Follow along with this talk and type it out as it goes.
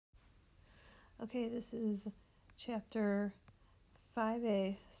Okay, this is chapter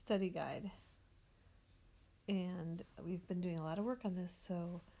 5A study guide, and we've been doing a lot of work on this,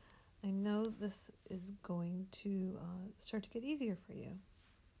 so I know this is going to start to get easier for you.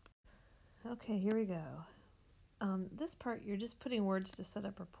 Okay, here we go. This part, you're just putting words to set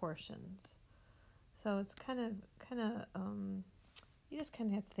up proportions, so it's you just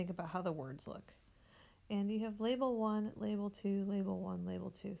kind of have to think about how the words look. And you have label 1, label 2, label 1, label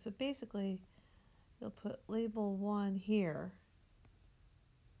 2. So basically, you'll put label 1 here,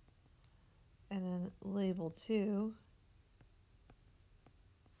 and then label 2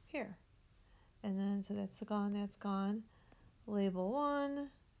 here. And then, so that's gone. Label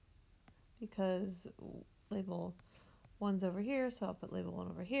 1, because label 1's over here, so I'll put label 1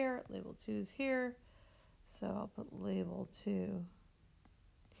 over here. Label 2's here, so I'll put label 2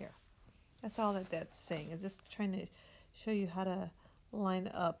 here. That's all that's saying. It's just trying to show you how to line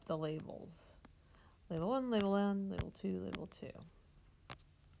up the labels. Label 1, label 1, label 2, label 2.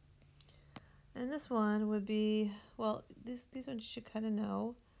 And this one would be, well, these ones you should kind of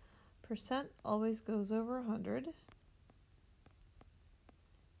know. Percent always goes over 100.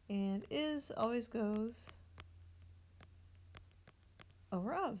 And is always goes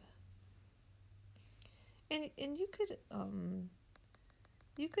over of. And you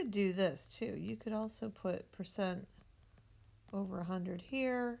could do this too. You could also put percent over 100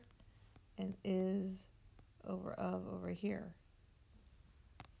 here and is over of over here.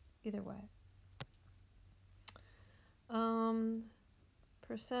 Either way.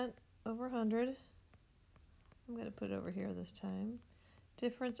 Percent over 100. I'm going to put it over here this time.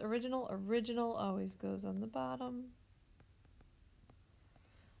 Difference, original always goes on the bottom.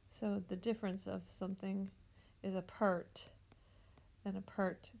 So the difference of something is a part, and a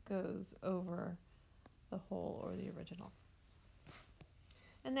part goes over the whole or the original.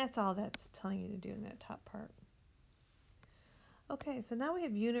 And that's all that's telling you to do in that top part. Okay, so now we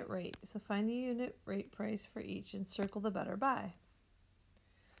have unit rate. So find the unit rate price for each and circle the better by.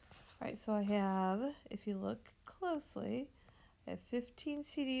 All right, so I have, if you look closely, I have 15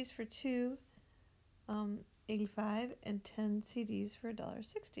 CDs for $2.85 and 10 CDs for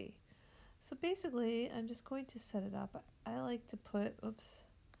 $1.60. So basically, I'm just going to set it up. I like to put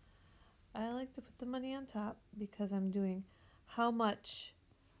the money on top because I'm doing how much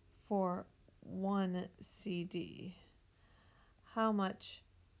for one CD. How much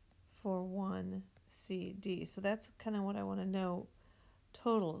for one CD. So that's kind of what I want to know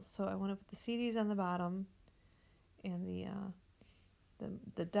total. So I want to put the CDs on the bottom and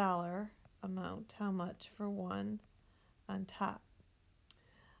the dollar amount, how much for one on top.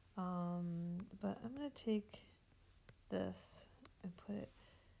 But I'm going to take this and put it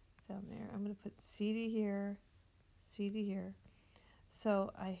down there. I'm going to put CD here, CD here.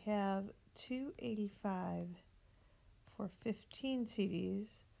 So I have $2.85 for 15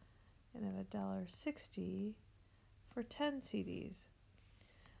 CDs, and I have $1.60 for 10 CDs.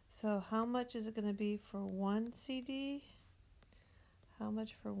 So how much is it going to be for one CD? How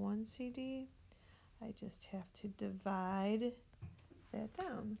much for one CD? I just have to divide that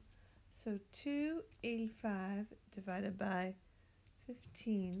down. So $2.85 divided by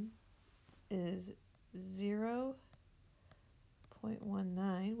 15 is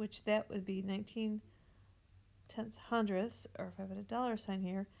 0.19, which that would be 19 tenths hundredths, or if I put a dollar sign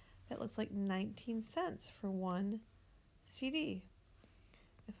here, that looks like 19 cents for one CD.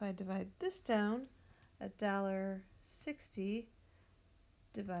 If I divide this down, $1.60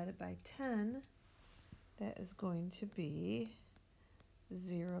 divided by 10, that is going to be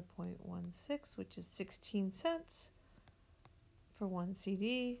 0.16, which is 16 cents for one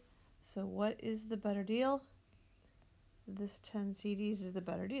CD. So what is the better deal? This 10 CDs is the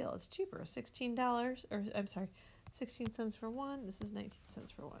better deal. It's cheaper, $16, or I'm sorry, 16 cents for one. This is 19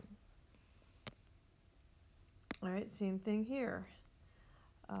 cents for one. All right, same thing here.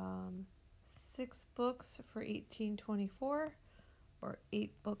 6 books for $18.24, or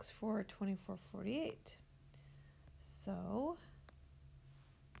 8 books for $24.48. So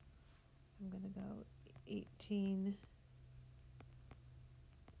I'm going to go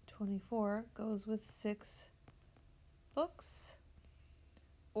 $18.24 goes with 6 books,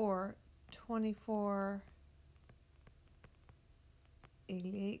 or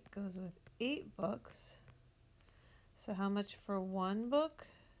 $24.88 goes with 8 books. So how much for one book?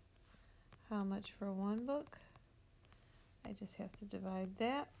 How much for one book? I just have to divide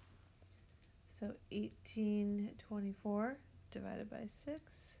that. So $18.24 divided by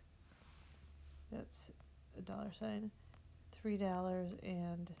 6. That's a dollar sign.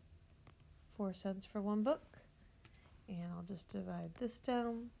 $3.04 for one book. And I'll just divide this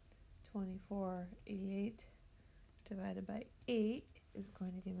down. 24.88 divided by 8 is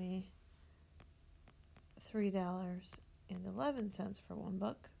going to give me $3.11 for one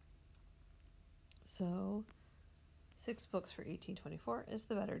book. So 6 books for $18.24 is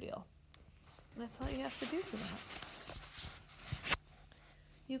the better deal. That's all you have to do for that.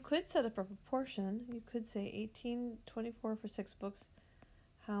 You could set up a proportion. You could say $18.24 for 6 books.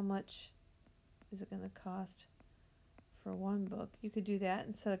 How much is it going to cost for one book? You could do that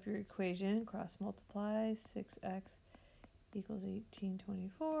and set up your equation. Cross multiply 6x equals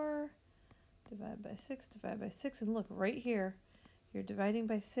 $18.24. Divide by 6, and look right here, you're dividing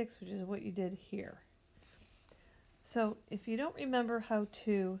by 6, which is what you did here. So if you don't remember how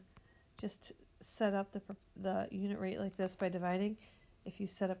to just set up the unit rate like this by dividing, if you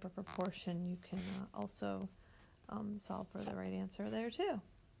set up a proportion, you can also solve for the right answer there too.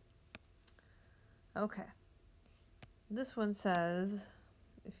 Okay, this one says,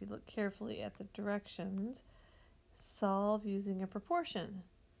 if you look carefully at the directions, solve using a proportion.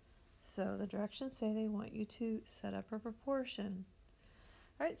 So the directions say they want you to set up a proportion.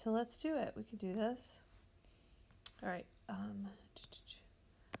 All right, so let's do it. We could do this. All right.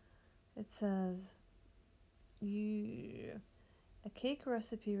 It says a cake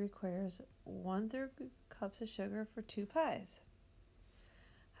recipe requires 1/3 cups of sugar for 2 pies.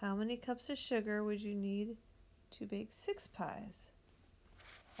 How many cups of sugar would you need to bake 6 pies?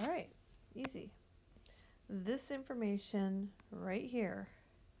 All right, easy. This information right here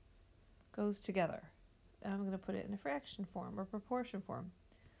goes together. And I'm going to put it in a fraction form or proportion form.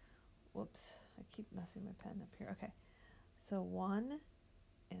 Whoops, I keep messing my pen up here. Okay, so 1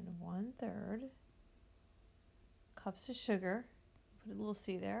 1/3 cups of sugar, put a little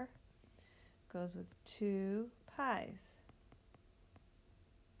C there, goes with 2 pies.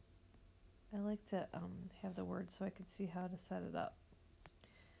 I like to have the word so I can see how to set it up.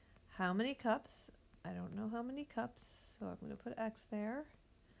 How many cups? I don't know how many cups, so I'm going to put X there.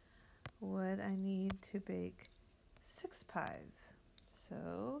 Would I need to bake 6 pies?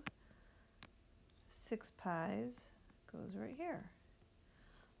 So 6 pies goes right here.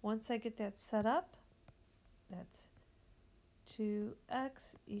 Once I get that set up, that's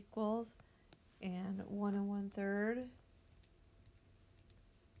 2x equals, and 1 1/3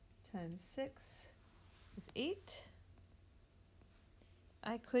 times 6 is 8.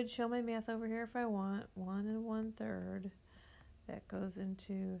 I could show my math over here if I want. 1 1/3, that goes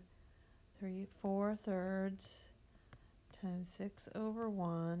into 4/3 times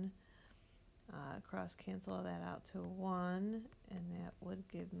 6/1. Cross cancel that out to 1, and that would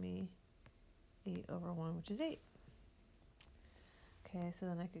give me 8/1, which is 8. Okay, so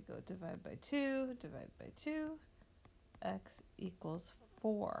then I could go divide by 2, x equals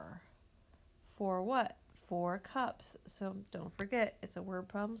 4. For what? 4 cups. So don't forget, it's a word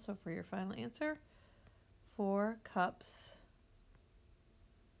problem, so for your final answer, 4 cups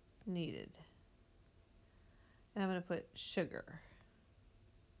needed. And I'm going to put sugar.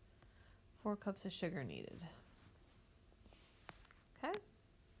 4 cups of sugar needed. Okay.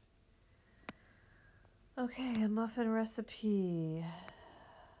 Okay, a muffin recipe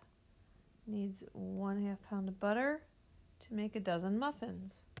needs 1/2 pound of butter to make a dozen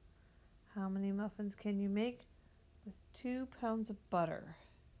muffins. How many muffins can you make with 2 pounds of butter?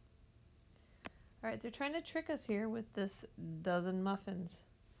 All right, they're trying to trick us here with this dozen muffins.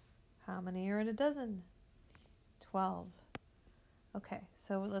 How many are in a dozen? 12. Okay,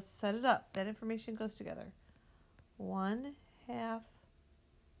 so let's set it up. That information goes together. 1/2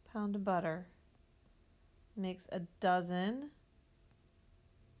 pound of butter makes a dozen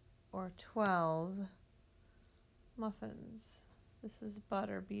or 12 muffins. This is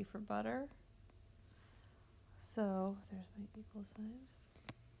butter, B for butter. So there's my equal signs.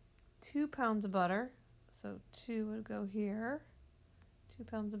 2 pounds of butter, so 2 would go here. 2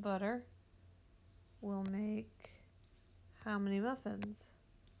 pounds of butter will make how many muffins?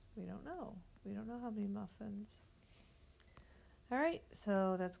 We don't know. We don't know how many muffins. All right,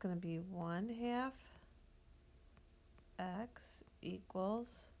 so that's going to be 1/2 x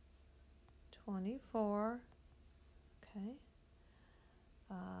equals 24. Okay.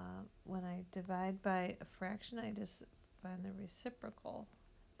 When I divide by a fraction, I just find the reciprocal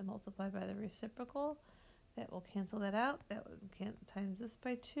and multiply by the reciprocal. That will cancel that out. That would times this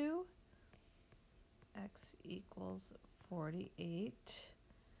by 2. X equals 48.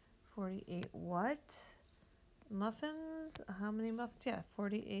 48 what? Muffins? How many muffins? Yeah,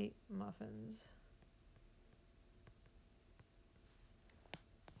 48 muffins.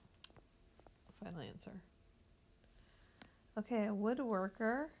 Final answer. Okay, a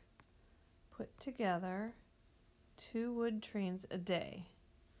woodworker put together 2 wood trains a day.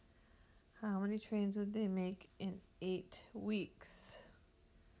 How many trains would they make in 8 weeks?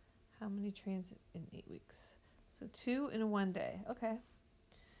 How many trains in 8 weeks? So 2 in 1 day. Okay.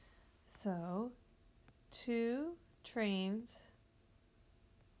 So 2 trains,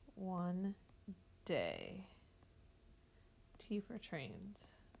 1 day. T for trains.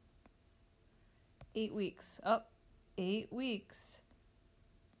 8 weeks. Oh, 8 weeks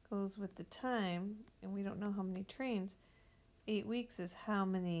goes with the time, and we don't know how many trains. 8 weeks is how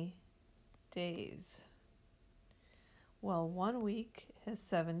many days? Well, 1 week has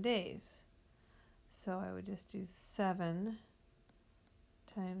 7 days. So I would just do 7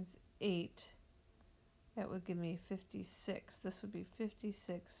 times 8. That would give me 56. This would be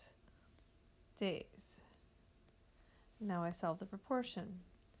 56 days. Now I solve the proportion.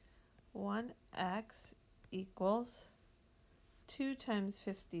 1x equals 2 times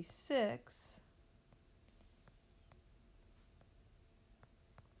 56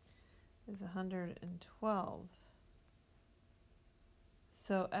 is 112.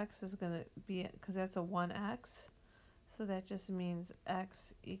 So x is going to be, because that's a 1x, so that just means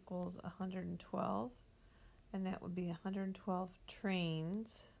x equals 112, and that would be 112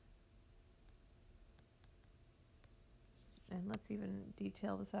 trains. And let's even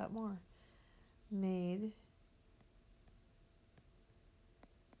detail this out more. Made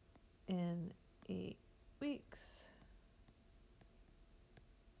in 8 weeks.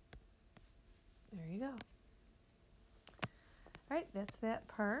 There you go. All right, that's that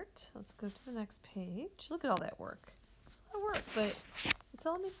part. Let's go to the next page. Look at all that work. It's a lot of work, but it's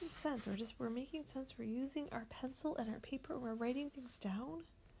all making sense. We're making sense. We're using our pencil and our paper, and we're writing things down. All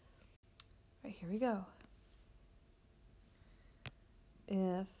right, here we go.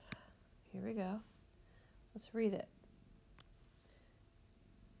 Here we go. Let's read it.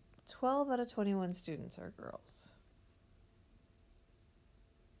 12 out of 21 students are girls.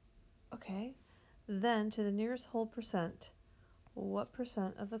 Okay, then to the nearest whole percent, what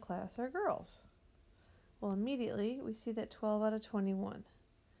percent of the class are girls? Well, immediately we see that 12 out of 21.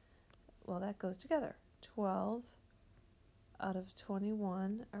 Well, that goes together. 12 out of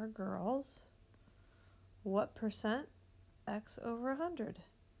 21 are girls. What percent? X over 100.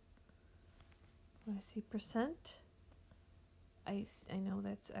 When I see percent, I know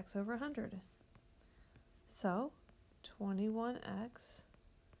that's x over 100. So 21x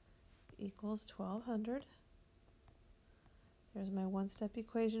equals 1200. There's my one-step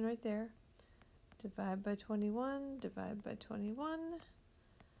equation right there. Divide by 21, divide by 21.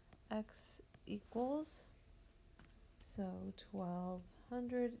 X equals, so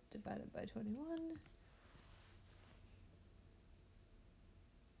 1200 divided by 21.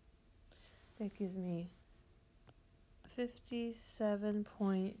 That gives me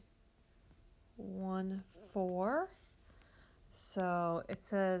 57.14. So it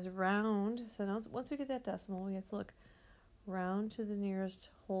says round. So now once we get that decimal, we have to look round to the nearest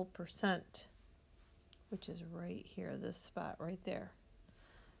whole percent, which is right here, this spot right there.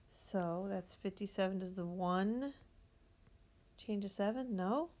 So that's 57. Does the 1 change to 7?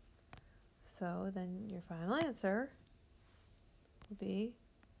 No. So then your final answer will be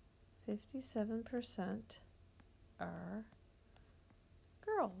 57% are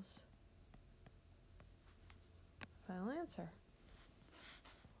girls. Final answer.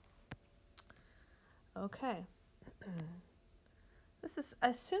 Okay. This is,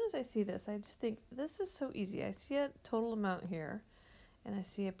 as soon as I see this, I just think this is so easy. I see a total amount here, and I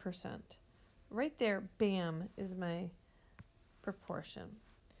see a percent. Right there, bam, is my proportion.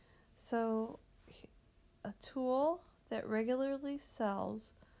 So a tool that regularly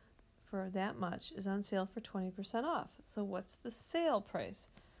sells for that much is on sale for 20% off. So what's the sale price?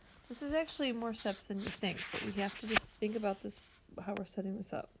 This is actually more steps than you think, but we have to just think about this, how we're setting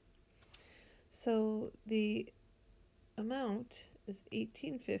this up. So the amount is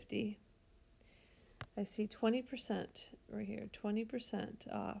 $18.50. I see 20% right here, 20%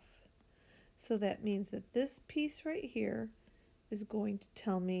 off. So that means that this piece right here is going to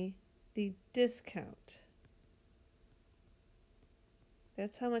tell me the discount.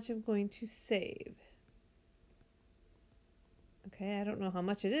 That's how much I'm going to save. Okay, I don't know how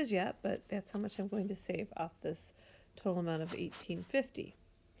much it is yet, but that's how much I'm going to save off this total amount of $18.50.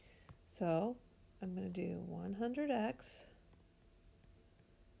 So I'm going to do 100x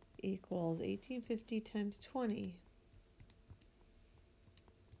equals $18.50 times 20,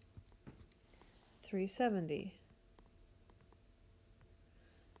 $370.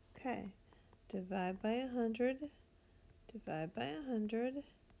 Okay, divide by 100. Divide by 100,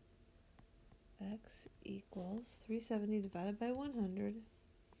 x equals 370 divided by 100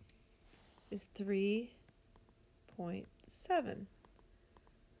 is 3.7.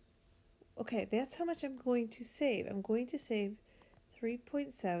 okay, that's how much I'm going to save. I'm going to save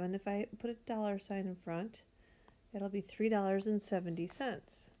 3.7. If I put a dollar sign in front, it'll be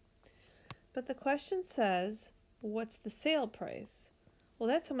 $3.70. But the question says, what's the sale price? Well,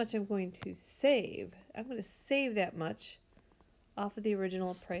 that's how much I'm going to save. I'm going to save that much off of the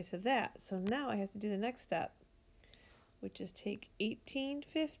original price of that. So now I have to do the next step, which is take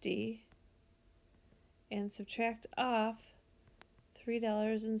 $18.50 and subtract off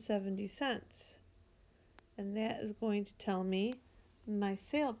 $3.70. And that is going to tell me my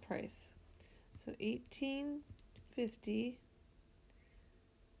sale price. So $18.50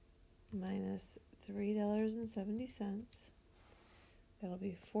 minus $3.70. That'll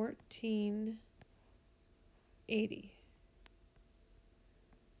be $14.80.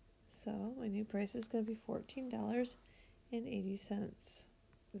 So my new price is going to be $14.80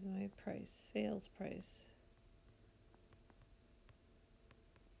 is my price, sales price.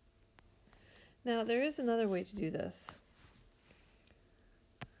 Now there is another way to do this,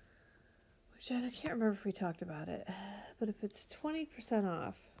 which I can't remember if we talked about it, but if it's 20%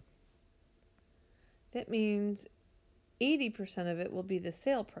 off, that means 80% of it will be the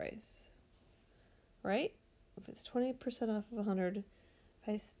sale price, right? If it's 20% off of 100, if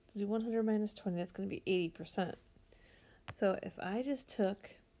I do 100 minus 20, that's going to be 80%. So if I just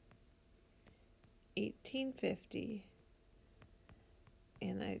took $18.50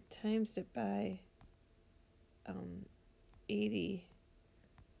 and I times it by 80%,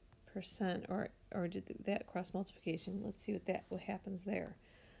 or did that cross multiplication? Let's see what happens there.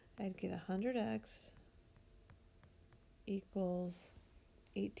 I'd get 100x equals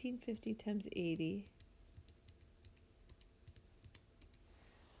 1850 times 80.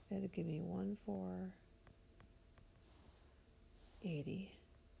 That'll give me 1480.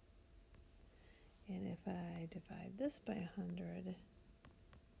 And if I divide this by 100,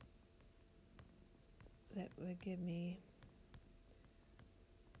 that would give me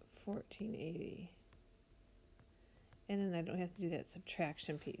 1480. And then I don't have to do that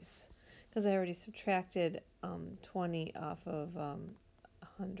subtraction piece because I already subtracted 20 off of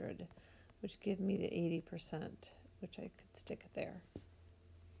 100, which give me the 80%, which I could stick it there.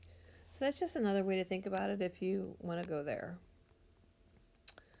 So that's just another way to think about it if you want to go there.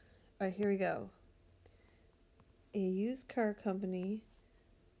 All right, here we go. At a used car company,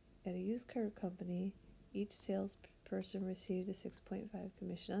 each salesperson received a 6.5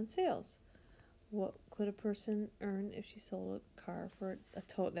 commission on sales. What could a person earn if she sold a car for a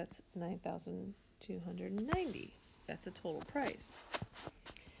total? That's $9,290. That's a total price.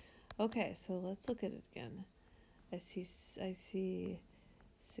 Okay, so let's look at it again. I see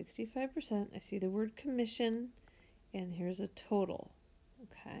 65%. I see the word commission, and here's a total.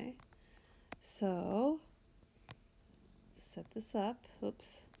 Okay, so set this up.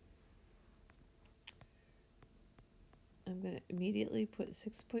 Oops. I'm going to immediately put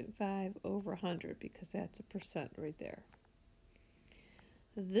 6.5 over 100 because that's a percent right there.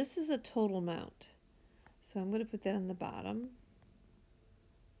 This is a total amount. So I'm going to put that on the bottom.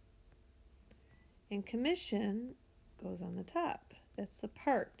 And commission goes on the top. That's the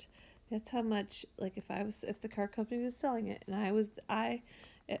part. That's how much, like if the car company was selling it and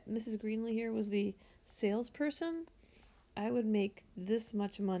Mrs. Greenlee here was the salesperson, I would make this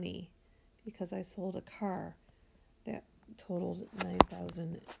much money because I sold a car that totaled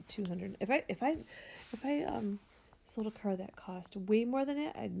 9,200. If I sold a car that cost way more than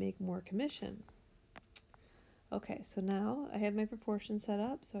that, I'd make more commission. Okay, so now I have my proportion set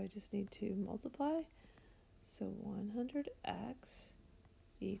up, so I just need to multiply. So 100x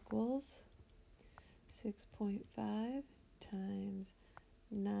equals 6.5 times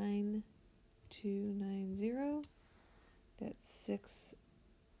 9290. That's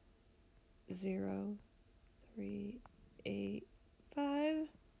 60385.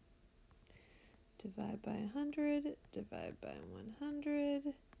 Divide by 100, divide by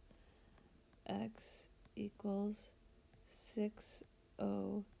 100. X equals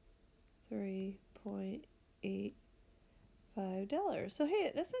 603.85. So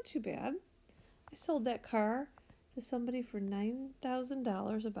hey, that's not too bad. I sold that car to somebody for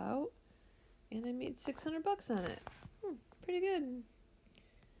 $9,000 about, and I made $600 on it. Pretty good.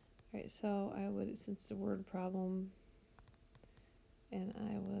 All right, so I would, since the word problem, and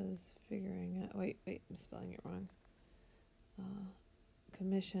I was figuring out, wait, I'm spelling it wrong.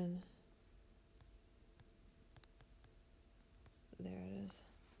 Commission. There it is.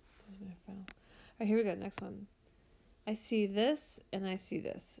 There's my final. All right, here we go. Next one. I see this and I see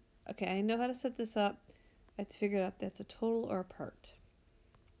this. Okay, I know how to set this up. I have to figure out if that's a total or a part.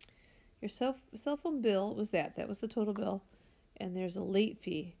 Your cell phone bill was that. That was the total bill. And there's a late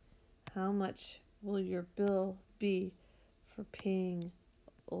fee. How much will your bill be for paying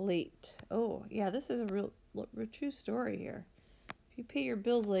late? Oh, yeah, this is a real true story here. If you pay your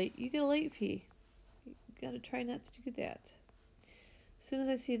bills late, you get a late fee. You got to try not to do that. As soon as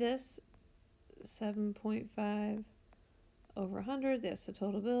I see this, 7.5 over 100, that's the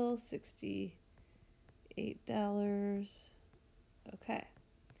total bill, $68. Okay.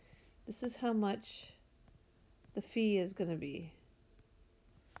 This is how much the fee is going to be.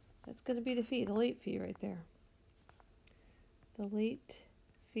 That's going to be the fee, the late fee right there. The late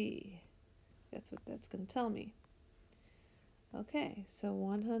fee. That's what that's going to tell me. Okay, so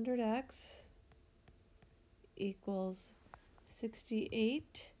 100x equals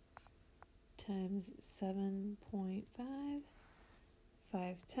 68 times 7.5,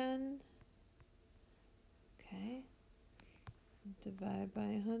 510. Okay. Divide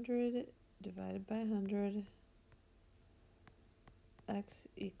by 100, divided by 100. X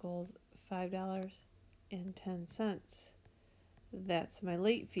equals $5.10. That's my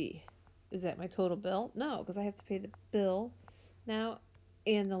late fee. Is that my total bill? No, because I have to pay the bill now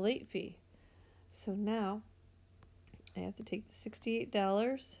and the late fee. So now I have to take the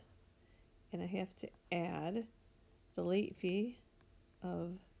 $68 and I have to add the late fee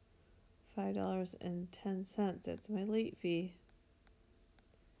of $5.10. That's my late fee.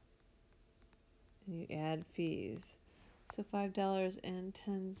 And you add fees. So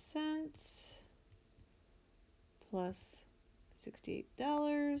 $5.10 plus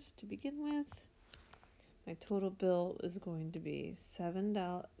 $68 to begin with. My total bill is going to be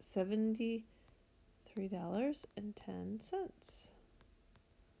 $73.10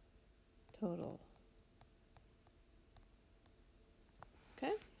 total.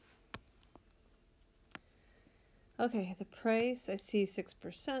 Okay. Okay, the price, I see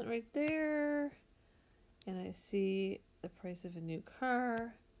 6% right there. And I see the price of a new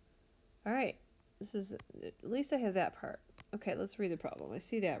car. All right, this is, at least I have that part. Okay, let's read the problem. I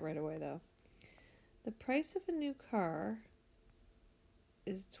see that right away though. The price of a new car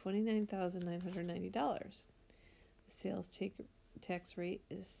is $29,990. The sales tax rate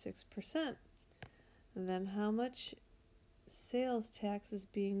is 6%. And then how much sales tax is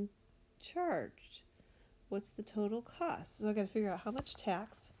being charged? What's the total cost? So I got to figure out how much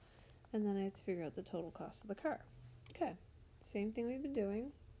tax, and then I have to figure out the total cost of the car. Okay, same thing we've been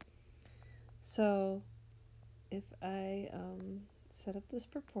doing. So if I set up this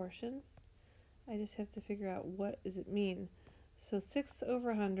proportion, I just have to figure out what does it mean. So 6 over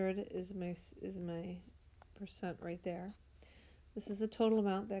 100 is my percent right there. This is the total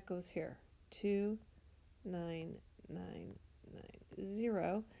amount that goes here,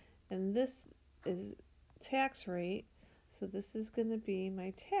 2,990, and this is tax rate. So this is going to be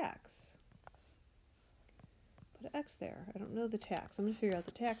my tax. Put an X there. I don't know the tax. I'm going to figure out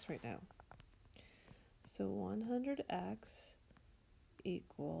the tax right now. So 100x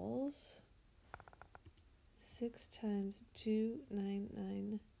equals 6 times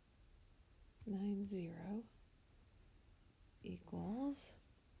 29990 equals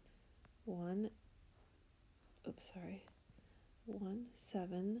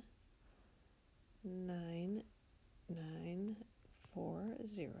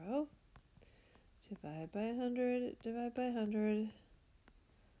 179,940. Divide by 100, divide by 100.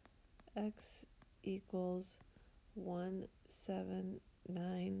 X equals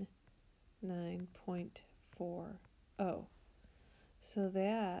 1799.40. So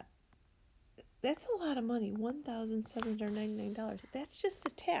that's a lot of money, $1,799. That's just the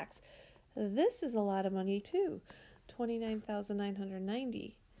tax. This is a lot of money too,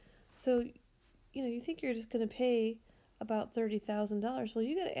 $29,990. So, you think you're just going to pay about $30,000. Well,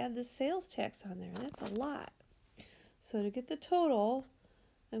 you got to add the sales tax on there. That's a lot. So to get the total,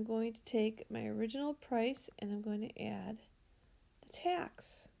 I'm going to take my original price and I'm going to add the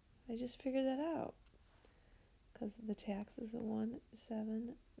tax. I just figured that out because the tax is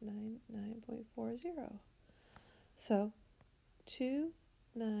 1799.40. So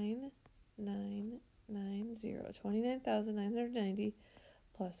 29990, 29,990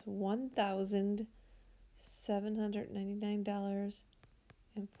 plus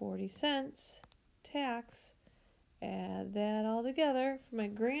 $1,799.40 tax. Add that all together for my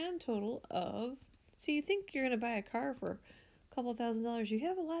grand total of, see, you think you're going to buy a car for a couple $1,000. You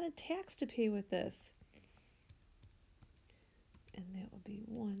have a lot of tax to pay with this. And that would be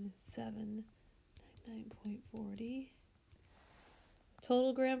 1799.40.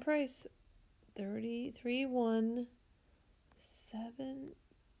 Total grand price, .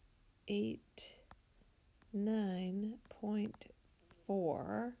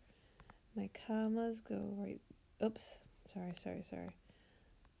 My commas go right. Oops, sorry.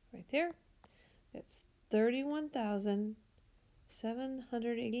 Right there. That's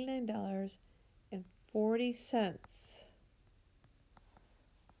 $31,789.40.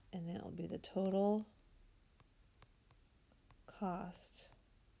 And that will be the total cost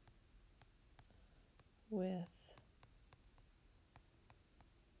with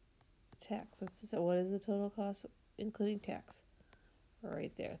tax. What is the total cost including tax?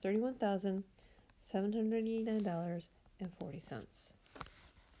 Right there, $31,789.40.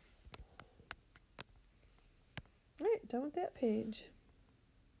 All right, done with that page.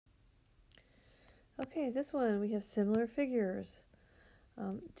 Okay, this one we have similar figures.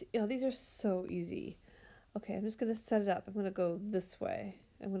 These are so easy. Okay, I'm just going to set it up. I'm going to go this way.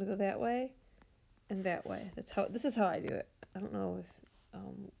 I'm going to go that way and that way. This is how I do it. I don't know if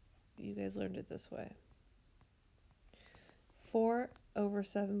you guys learned it this way. 4 over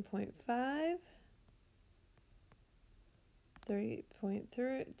 7.5,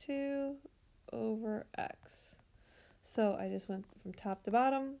 30.2 over x. So I just went from top to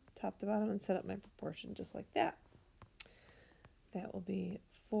bottom, and set up my proportion just like that. That will be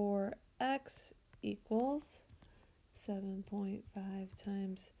 4x equals 7.5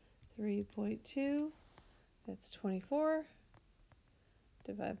 times 3.2. That's 24.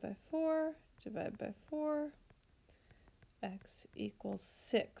 Divide by 4, divide by 4. X equals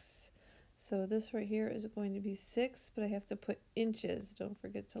 6. So this right here is going to be 6, but I have to put inches. Don't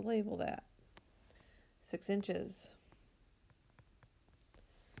forget to label that. 6 inches.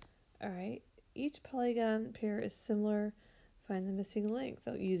 All right, each polygon pair is similar. Find the missing length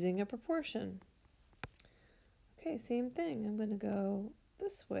using a proportion. Okay, same thing. I'm going to go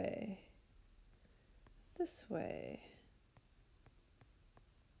this way,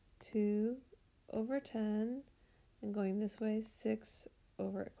 2 over 10, and going this way, 6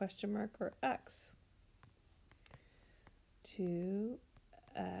 over question mark or x.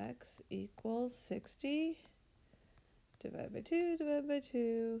 2x equals 60. Divide by 2, divide by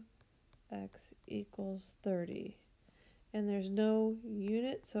 2. X equals 30. And there's no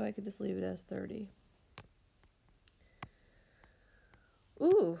unit, so I could just leave it as 30.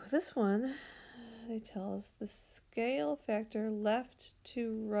 Ooh, this one, they tell us the scale factor left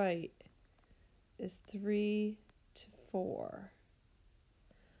to right is 3 to 4.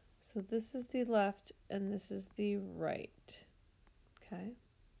 So this is the left and this is the right. Okay.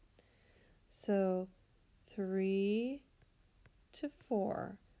 So 3 to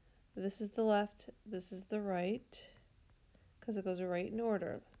 4. This is the left, this is the right, because it goes right in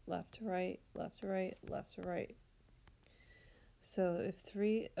order. Left to right, left to right, left to right. So if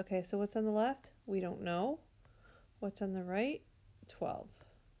 3, okay, so what's on the left? We don't know. What's on the right? 12.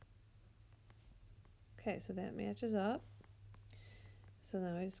 Okay, so that matches up. So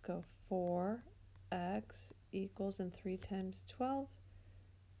now I just go 4x equals, and 3 times 12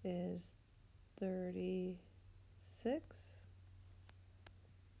 is 36.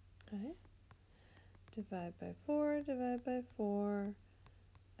 Okay. Divide by 4, divide by 4.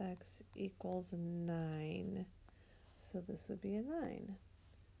 X equals 9. So this would be a 9.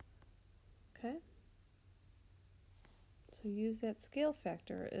 Okay. So use that scale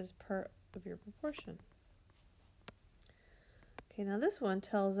factor as part of your proportion. Okay, now this one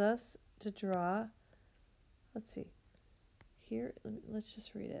tells us to draw, let's see, here, let's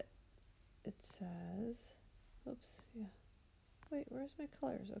just read it. It says, oops, yeah. Wait, where's my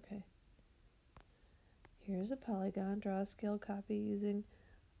colors? Okay. Here's a polygon. Draw a scale copy using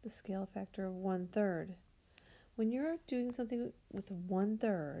the scale factor of 1/3. When you're doing something with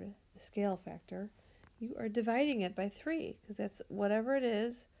 1/3, the scale factor, you are dividing it by 3, because that's whatever it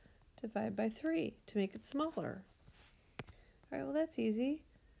is, divide by 3 to make it smaller. All right, well, that's easy.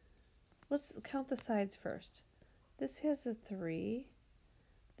 Let's count the sides first. This has a 3.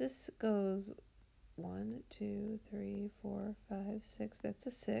 This goes 1, 2, 3, 4, 5, 6. That's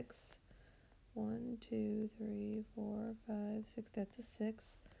a 6. 1, 2, 3, 4, 5, 6. That's a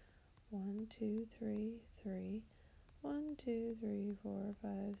 6. 1, 2, 3, 3. 1, 2, 3, 4,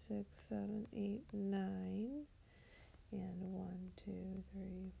 5, 6, 7, 8, 9. And 1, 2,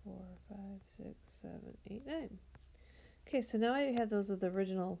 3, 4, 5, 6, 7, 8, 9. Okay, so now I have those of the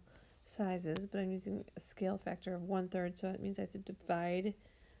original sizes, but I'm using a scale factor of 1/3, so it means I have to divide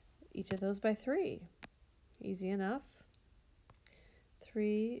each of those by 3. Easy enough.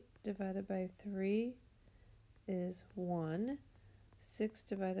 3 divided by 3 is 1. 6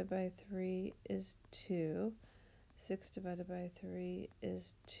 divided by 3 is 2. 6 divided by 3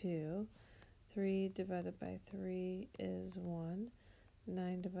 is 2. 3 divided by 3 is 1.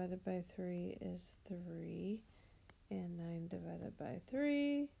 9 divided by 3 is 3. And 9 divided by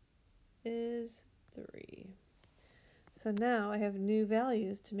 3 is 3. So now I have new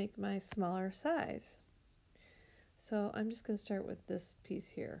values to make my smaller size. So I'm just going to start with this piece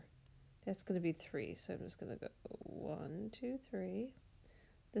here. That's going to be 3. So I'm just going to go 1, 2, 3.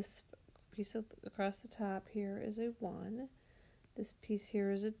 This piece across the top here is a 1. This piece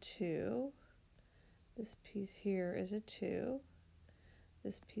here is a 2. This piece here is a 2.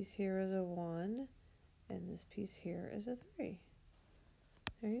 This piece here is a 1. And this piece here is a 3.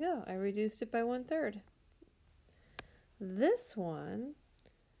 There you go. I reduced it by 1/3. This one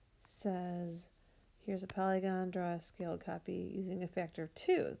says, here's a polygon, draw a scaled copy using a factor of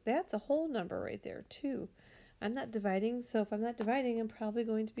 2. That's a whole number right there, 2. I'm not dividing, so if I'm not dividing, I'm probably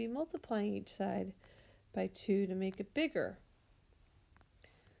going to be multiplying each side by 2 to make it bigger.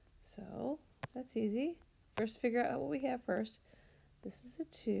 So that's easy. First, figure out what we have first. This is a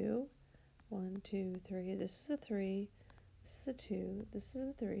 2. 1, 2, 3. This is a 3. This is a 2. This is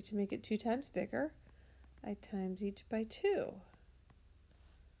a 3. To make it 2 times bigger, I times each by 2.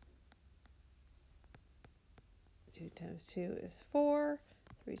 2 times 2 is 4.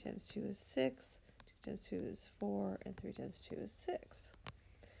 3 times 2 is 6. 2 times 2 is 4. And 3 times 2 is 6.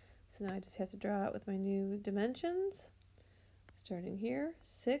 So now I just have to draw it with my new dimensions. Starting here,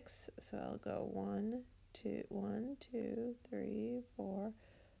 6. So I'll go 1, 2, 3, 4,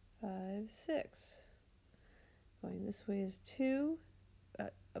 5, 6. Going this way is 2,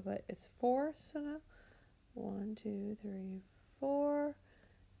 but it's 4. So now 1, 2, 3, 4.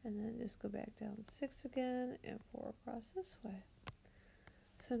 And then just go back down 6 again and 4 across this way.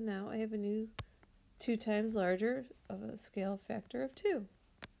 So now I have a new 2 times larger of a scale factor of 2.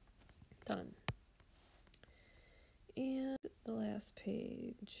 Done. And the last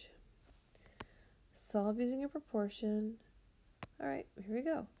page. Solve using a proportion. All right, here we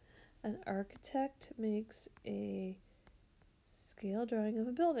go. An architect makes a scale drawing of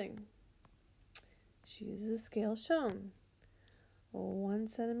a building. She uses a scale shown. 1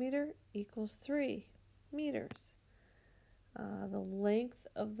 centimeter equals 3 meters. The length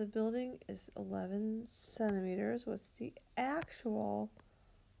of the building is 11 centimeters. What's the actual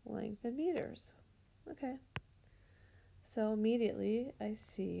length in meters? Okay. So immediately I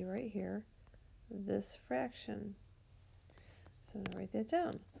see right here this fraction. So I'm going to write that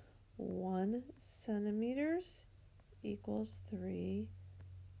down. 1 centimeters equals 3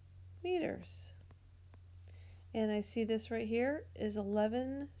 meters. And I see this right here is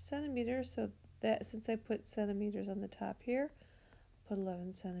 11 centimeters. So that, since I put centimeters on the top here, put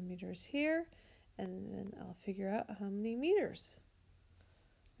 11 centimeters here, and then I'll figure out how many meters.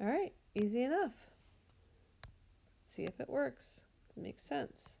 All right, easy enough. See if it works. It makes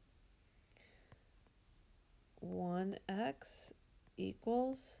sense. 1x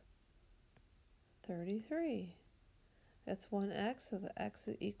equals 33. That's 1x, so the x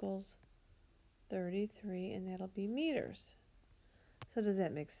equals 33, and that'll be meters. So does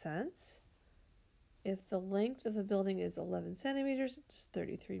that make sense? If the length of a building is 11 centimeters, does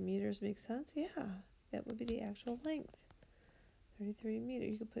 33 meters make sense? Yeah, that would be the actual length. 33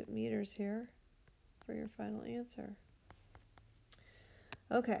 meters. You could put meters here for your final answer.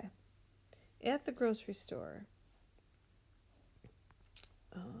 Okay. At the grocery store,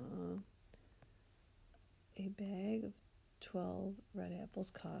 a bag of 12 red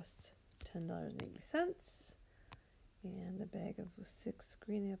apples costs $10.80, and a bag of 6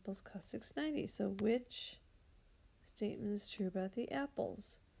 green apples costs $6.90. So which statement is true about the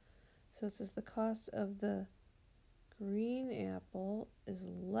apples? So it says the cost of the green apple is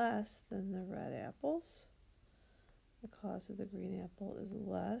less than the red apples. The cost of the green apple is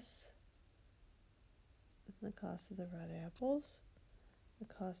less than the cost of the red apples. The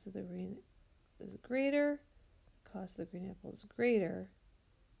cost of the green is greater. The cost of the green apple is greater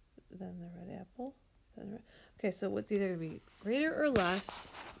than the red apple. Okay, so what's either going to be greater or less?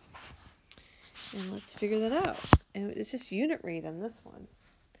 And let's figure that out. And it's just unit rate on this one.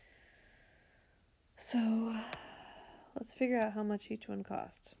 So let's figure out how much each one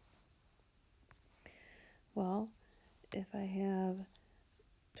cost. Well, if I have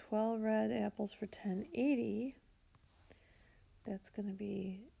 12 red apples for $10.80, that's going to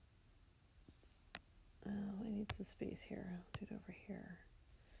be, I need some space here. I'll do it over here.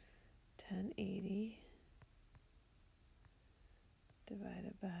 1080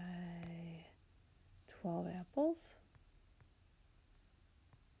 divided by 12 apples.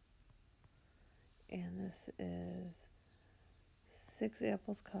 And this is 6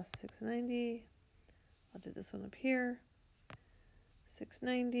 apples cost $6.90. I'll do this one up here.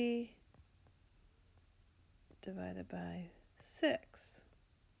 $6.90 divided by 6.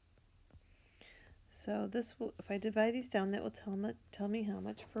 So this will, if I divide these down, that will tell me how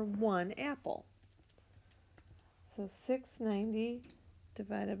much for one apple. So 6.90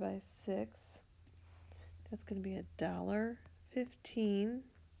 divided by 6, that's going to be $1.15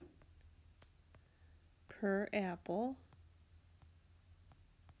 per apple.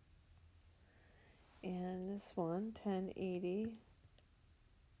 And this one, 1080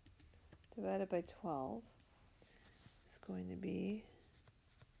 divided by 12, is going to be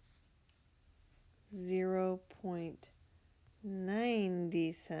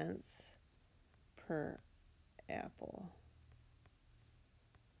 0.90 cents per apple.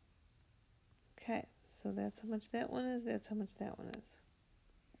 Okay, so that's how much that one is, that's how much that one is.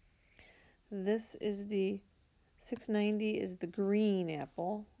 This is the 6.90 is the green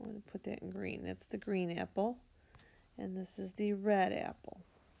apple. I'm going to put that in green. That's the green apple. And this is the red apple.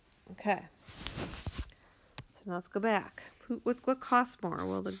 Okay. So now let's go back. What costs more?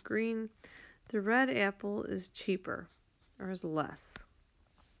 Well, the red apple is cheaper, or is less.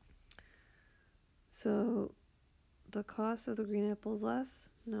 So the cost of the green apple is less?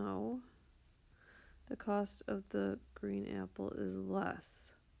 No. The cost of the green apple is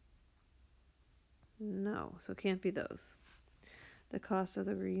less. No, so it can't be those. The cost of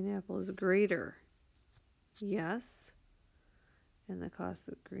the green apple is greater. Yes. And the cost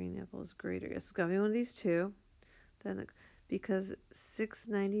of the green apple is greater. Yes, it's got to be one of these two. Then, because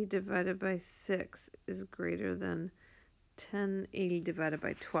 6.90 divided by 6 is greater than 1080 divided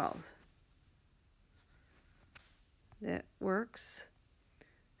by 12. That works.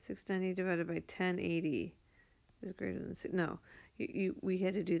 6.90 divided by 1080 is greater than 6. No. We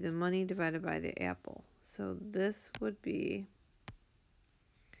had to do the money divided by the apple. So this would be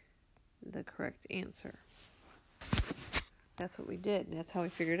the correct answer. That's what we did. And that's how we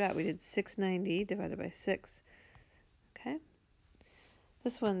figured it out. We did 6.90 divided by 6. Okay.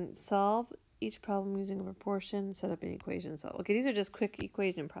 This one, solve each problem using a proportion, set up an equation. So, okay, these are just quick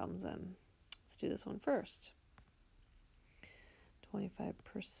equation problems then. Let's do this one first.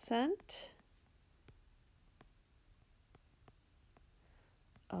 25%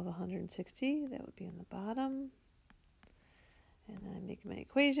 of 160, that would be on the bottom. And then I make my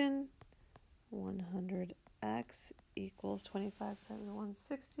equation. 100x equals 25 times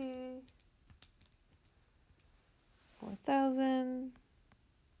 160, 4,000.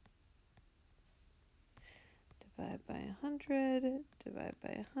 Divide by 100, divide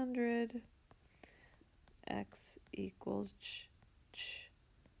by 100. X equals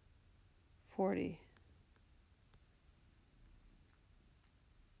 40.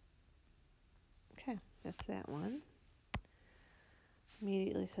 Okay, that's that one.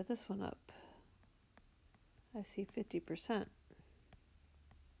 Immediately set this one up. I see 50%.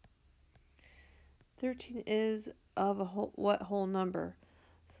 13 is of a what whole number?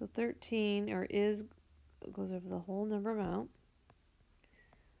 So 13 goes over the whole number amount.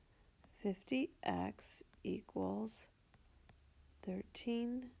 50x equals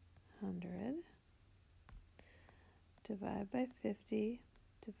 1,300. Divide by 50.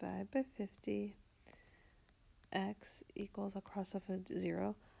 Divide by 50. X equals, I'll cross off a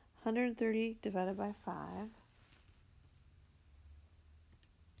 0. 130 divided by 5.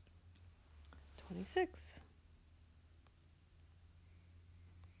 26.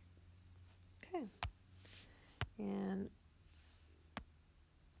 Okay. And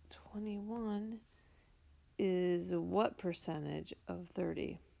 21 is what percentage of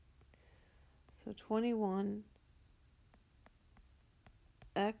 30? So 21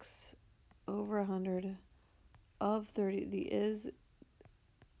 x over 100 of 30. The is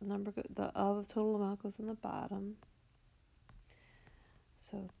number, the of total amount goes on the bottom.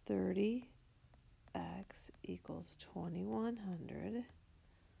 So 30x equals 2100.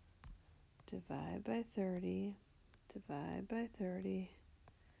 Divide by 30. Divide by 30.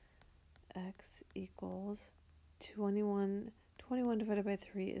 X equals 21. 21 divided by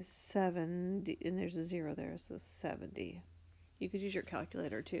 3 is 7, and there's a 0 there, so 70. You could use your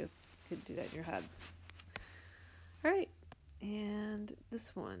calculator too. You could do that in your head. All right, and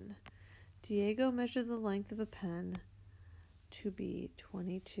this one. Diego measured the length of a pen to be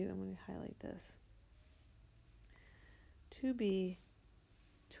 22. I'm going to highlight this. To be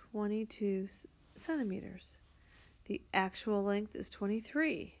 22 centimeters. The actual length is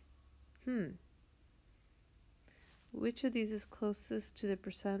 23. Which of these is closest to the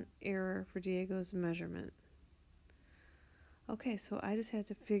percent error for Diego's measurement? Okay, so I just had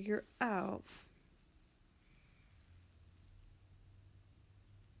to figure out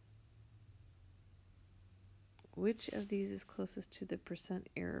which of these is closest to the percent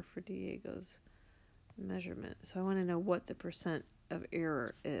error for Diego's measurement. So I want to know what the percent of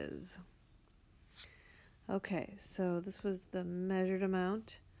error is. Okay, so this was the measured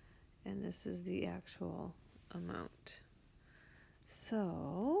amount, and this is the actual amount.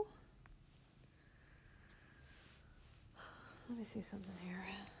 So, let me see something here.